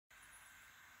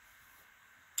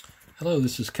Hello,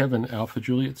 this is Kevin, Alpha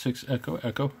Juliet 6 Echo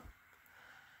Echo,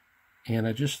 and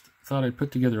I just thought I'd put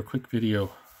together a quick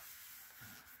video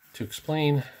to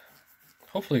explain,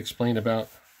 hopefully explain about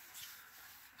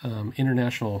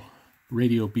international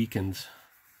radio beacons,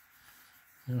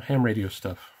 ham radio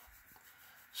stuff.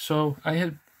 So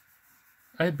I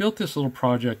had built this little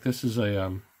project. This is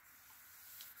a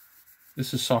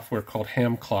this is software called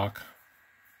HamClock.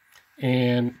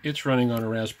 And it's running on a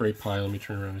Raspberry Pi. Let me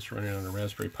turn around. It's running on a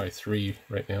Raspberry Pi 3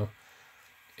 right now.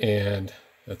 And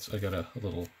I got a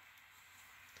little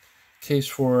case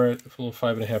for it, a little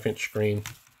 5.5-inch screen.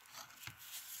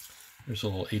 There's a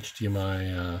little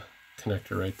HDMI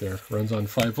connector right there. Runs on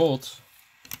 5 volts.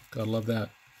 Gotta love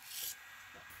that.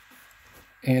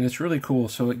 And it's really cool.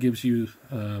 So it gives you,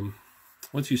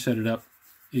 once you set it up,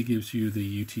 it gives you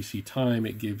the UTC time.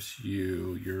 It gives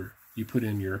you you put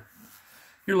in your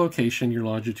location, your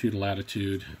longitude,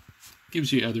 latitude.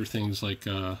 Gives you other things like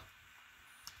the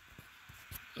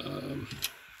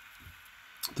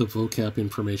vocab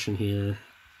information here.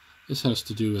 This has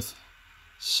to do with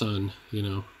sun,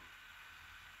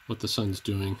 what the sun's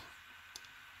doing,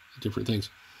 different things.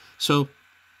 So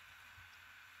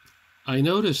I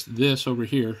noticed this over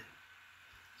here.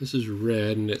 This is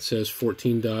red and it says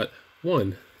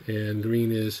 14.1 and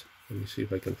green is, let me see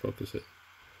if I can focus it.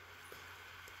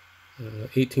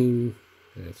 18,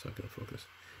 it's not going to focus.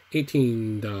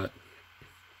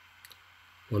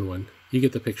 18.11. You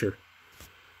get the picture.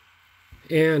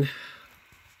 And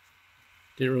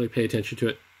didn't really pay attention to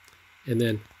it. And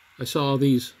then I saw all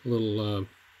these little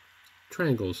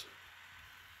triangles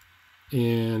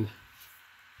and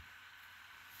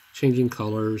changing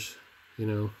colors.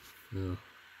 Oh,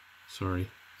 sorry.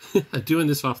 I'm doing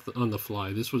this on the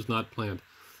fly. This was not planned,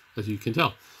 as you can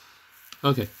tell.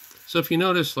 Okay. So if you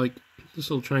notice, like this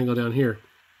little triangle down here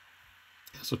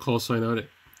has a call sign on it.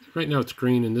 Right now it's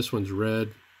green and this one's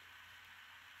red.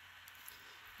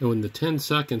 And when the 10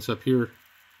 seconds up here,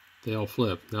 they all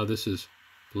flip. Now this is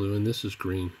blue and this is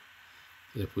green.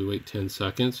 And if we wait 10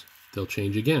 seconds, they'll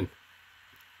change again.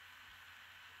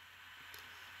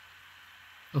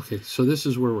 Okay, so this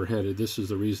is where we're headed. This is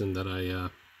the reason that I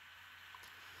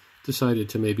decided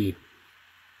to maybe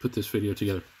put this video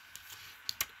together.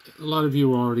 A lot of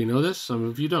you already know this, some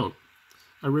of you don't.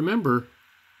 I remember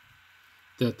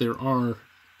that there are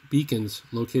beacons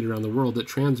located around the world that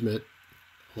transmit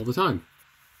all the time.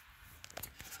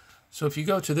 So if you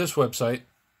go to this website,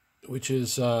 which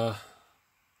is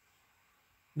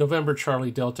November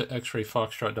Charlie Delta X-Ray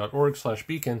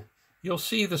Foxtrot.org/beacon, you'll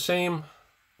see the same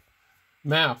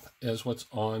map as what's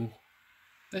on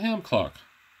the HamClock.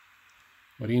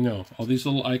 What do you know? All these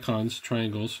little icons,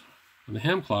 triangles on the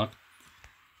HamClock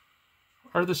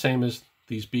are the same as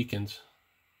these beacons.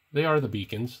 They are the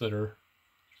beacons that are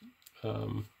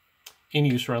in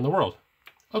use around the world.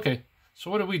 Okay,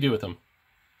 so what do we do with them?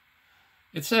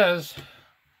 It says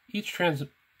each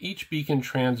beacon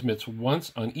transmits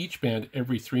once on each band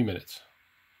every 3 minutes.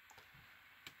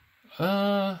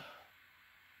 Okay,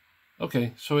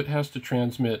 so it has to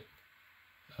transmit.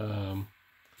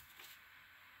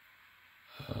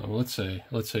 Let's say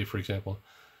for example,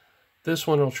 this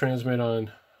one will transmit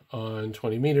on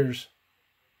 20 meters,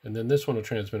 and then this one will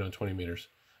transmit on 20 meters,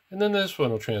 and then this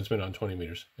one will transmit on 20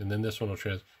 meters, and then this one will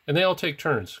transmit, and they all take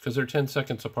turns because they're 10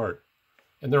 seconds apart,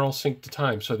 and they're all synced to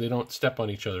time so they don't step on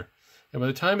each other. And by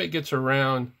the time it gets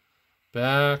around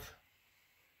back,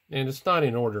 and it's not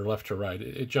in order left to right,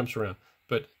 it jumps around,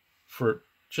 but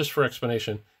just for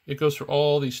explanation, it goes through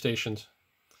all these stations,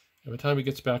 and by the time it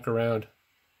gets back around,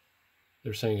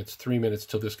 they're saying it's 3 minutes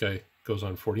till this guy goes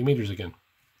on 40 meters again.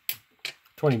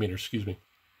 20 meters, excuse me.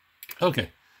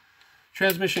 Okay.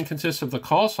 Transmission consists of the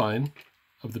call sign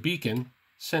of the beacon,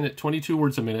 sent at 22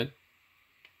 words a minute,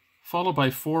 followed by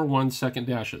 4 1-second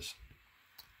dashes.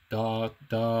 Da,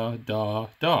 da, da,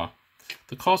 da.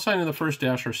 The call sign and the first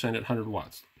dash are sent at 100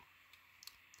 watts.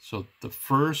 So the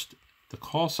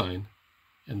call sign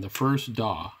and the first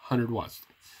da, 100 watts.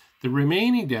 The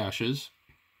remaining dashes,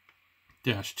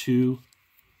 dash 2,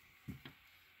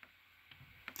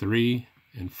 3,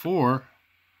 and 4,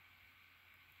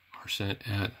 are sent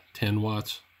at 10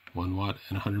 watts, 1 watt,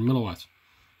 and 100 milliwatts.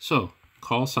 So,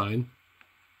 call sign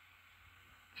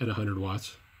at 100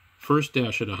 watts, first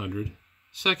dash at 100,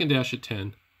 second dash at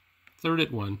 10, third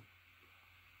at 1,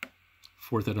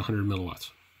 fourth at 100 milliwatts.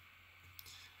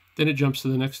 Then it jumps to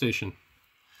the next station.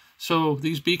 So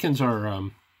these beacons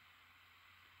are,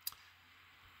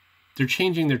 they're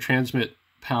changing their transmit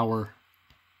power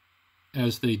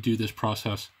as they do this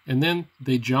process. And then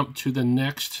they jump to the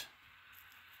next.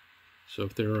 So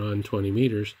if they're on 20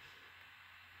 meters,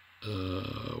 where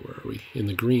are we? In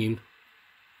the green,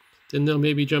 Then they'll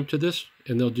maybe jump to this,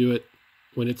 and they'll do it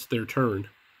when it's their turn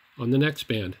on the next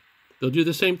band. They'll do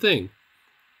the same thing.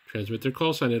 Transmit their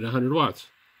call sign at 100 watts.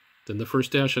 Then the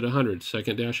first dash at 100,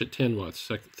 second dash at 10 watts,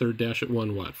 third dash at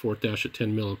 1 watt, fourth dash at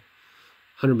 100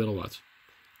 milliwatts.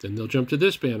 Then they'll jump to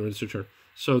this band when it's their turn.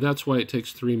 So that's why it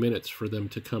takes 3 minutes for them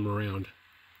to come around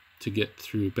to get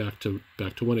through back to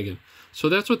 1 again. So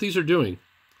that's what these are doing.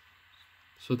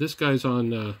 So this guy's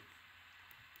on,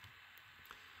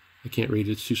 I can't read,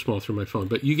 it's too small through my phone,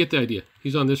 but you get the idea.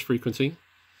 He's on this frequency,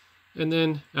 and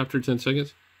then after 10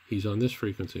 seconds, he's on this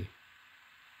frequency.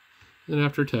 And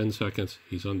after 10 seconds,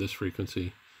 he's on this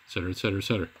frequency, etc., etc.,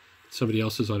 etc. Somebody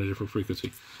else is on a different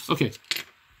frequency. Okay,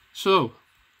 so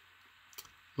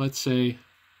let's say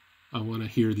I want to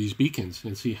hear these beacons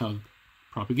and see how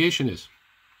propagation is.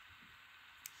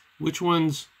 Which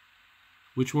one's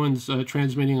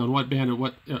transmitting on what band at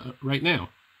what right now?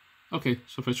 Okay,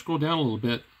 so if I scroll down a little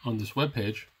bit on this web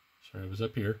page, sorry, I was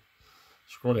up here,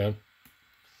 scroll down,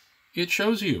 it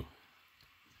shows you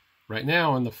right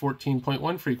now on the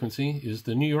 14.1 frequency is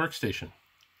the New York station.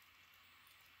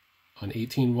 On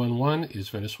 18.11 is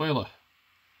Venezuela.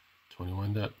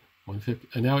 21.150,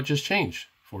 and now it just changed.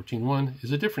 14.1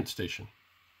 is a different station.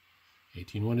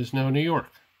 18.1 is now New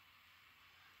York.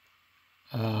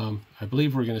 I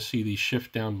believe we're going to see these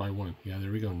shift down by 1. Yeah,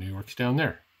 there we go. New York's down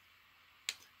there.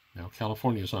 Now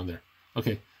California's on there.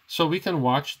 Okay, so we can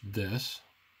watch this,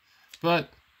 but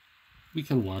we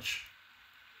can watch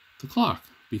the clock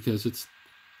because it's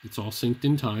all synced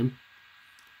in time.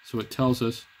 So it tells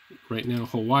us right now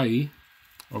Hawaii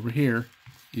over here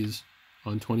is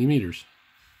on 20 meters.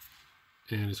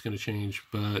 And it's going to change,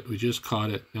 but we just caught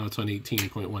it. Now it's on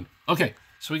 18.1. Okay,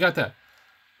 so we got that.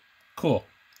 Cool.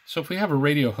 So if we have a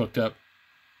radio hooked up,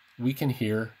 we can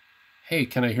hear, hey,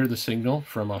 can I hear the signal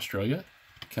from Australia?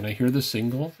 Can I hear the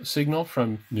signal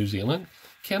from New Zealand?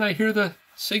 Can I hear the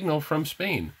signal from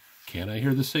Spain? Can I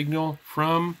hear the signal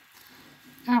from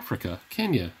Africa,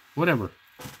 Kenya, whatever?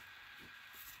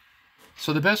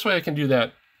 So the best way I can do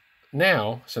that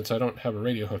now, since I don't have a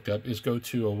radio hooked up, is go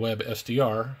to a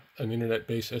WebSDR, an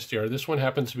internet-based SDR. This one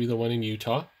happens to be the one in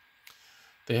Utah.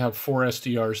 They have 4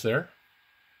 SDRs there.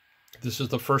 This is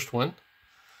the first one.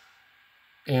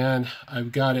 And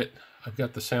I've got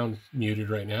the sound muted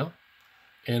right now.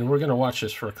 And we're going to watch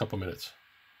this for a couple minutes.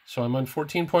 So I'm on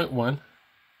 14.1,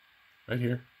 right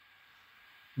here,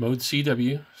 mode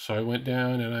CW. So I went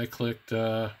down and I clicked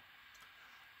 20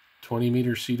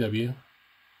 meter CW.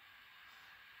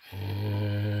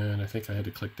 And I think I had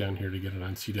to click down here to get it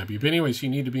on CW. But anyways, you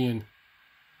need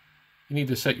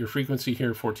to set your frequency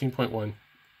here, 14.1,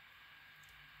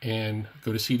 and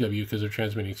go to CW because they're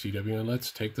transmitting CW. And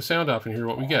let's take the sound off and hear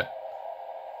what we get.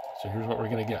 So here's what we're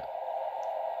going to get.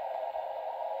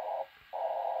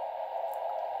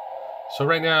 So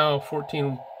right now,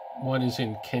 14.1 is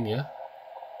in Kenya.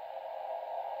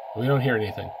 We don't hear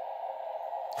anything.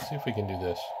 Let's see if we can do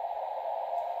this.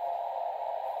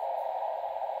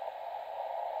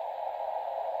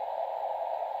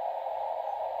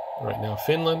 Right now,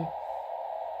 Finland.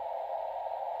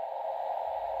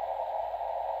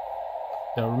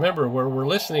 Now remember, where we're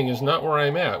listening is not where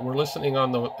I'm at. We're listening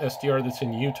on the SDR that's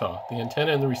in Utah. The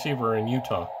antenna and the receiver are in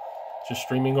Utah. Just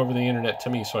streaming over the internet to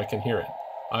me so I can hear it.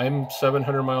 I'm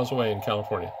 700 miles away in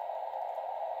California.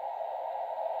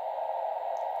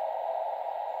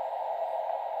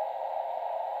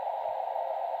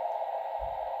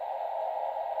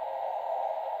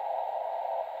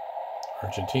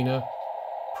 Argentina,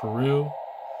 Peru.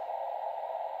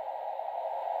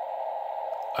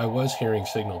 I was hearing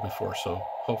signal before, so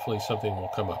hopefully something will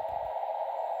come up.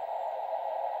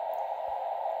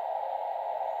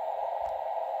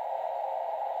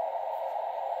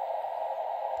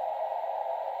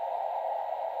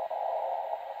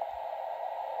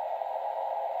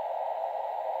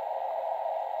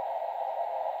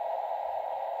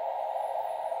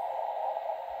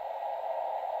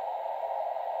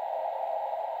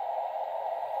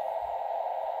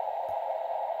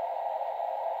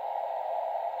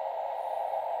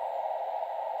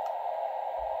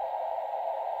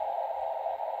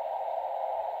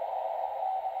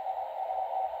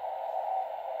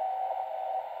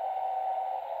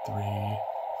 Three,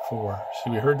 four. See,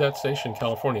 we heard that station,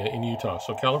 California, in Utah.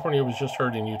 So California was just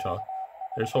heard in Utah.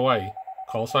 There's Hawaii.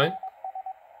 Call sign.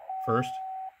 First,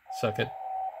 second,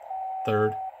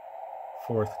 third,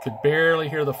 fourth. Could barely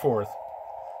hear the fourth.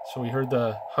 So we heard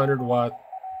the 100 watt.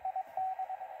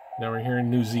 Now we're hearing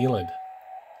New Zealand.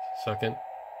 Second,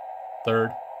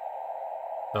 third,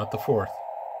 not the fourth.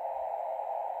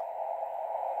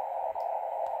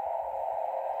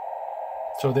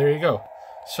 So there you go.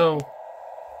 So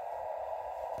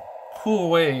cool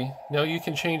way. Now you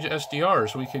can change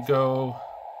SDRs. We could go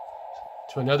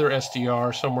to another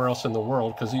SDR somewhere else in the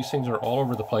world, because these things are all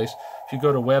over the place. If you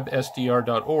go to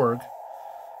WebSDR.org,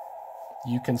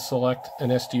 you can select an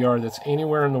SDR that's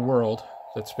anywhere in the world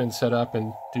that's been set up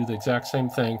and do the exact same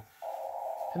thing.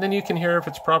 And then you can hear if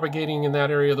it's propagating in that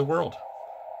area of the world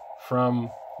from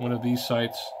one of these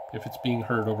sites, if it's being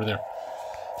heard over there.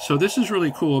 So this is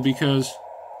really cool because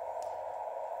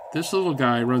this little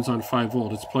guy runs on 5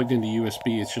 volt. It's plugged into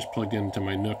USB. It's just plugged into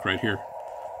my Nook right here.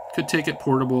 Could take it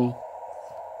portable,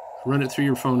 run it through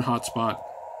your phone hotspot.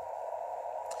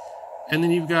 And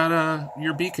then you've got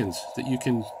your beacons that you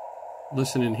can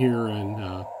listen and hear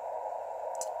and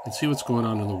see what's going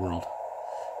on in the world.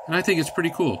 And I think it's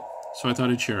pretty cool, so I thought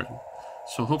I'd share it.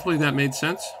 So hopefully that made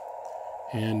sense,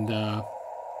 and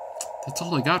that's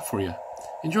all I got for you.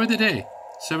 Enjoy the day.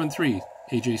 7.3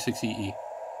 AJ6EE.